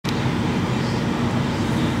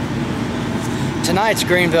Tonight's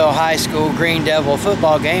Greenville High School Green Devil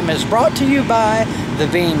football game is brought to you by the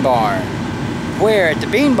Bean Barn, where at the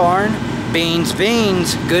Bean Barn, beans,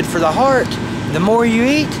 good for the heart. The more you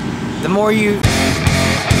eat, the more you...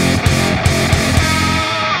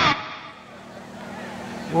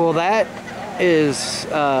 Well, that is,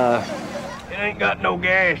 It ain't got no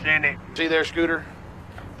gas in it. See there, Scooter?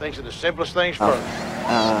 Thinks of the simplest things first.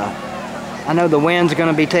 I know the wind's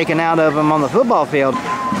going to be taken out of them on the football field.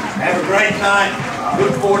 Have a great night.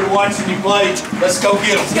 Look forward to watching you play. Let's go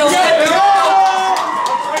get them.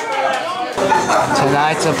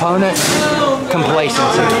 Tonight's opponent,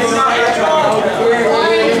 complacency.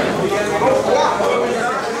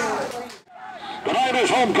 Tonight is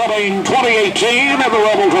homecoming 2018, and the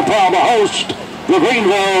Rebels are proud to host the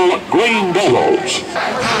Greenville Green Devils.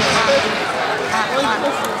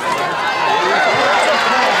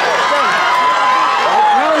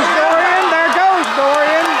 There goes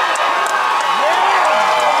Dorian.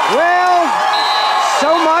 Well,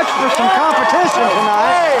 so much for some competition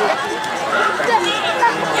tonight.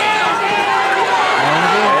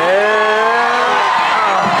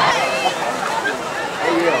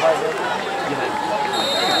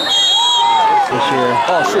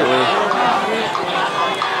 Oh, shit.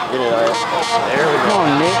 There we go. Come on,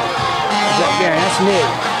 Nick. Is that Gary? That's Nick.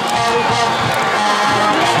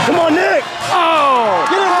 Come on, Nick! Oh!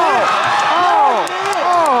 Get in there!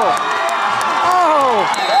 Oh!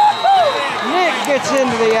 Nick gets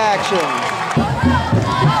into the action.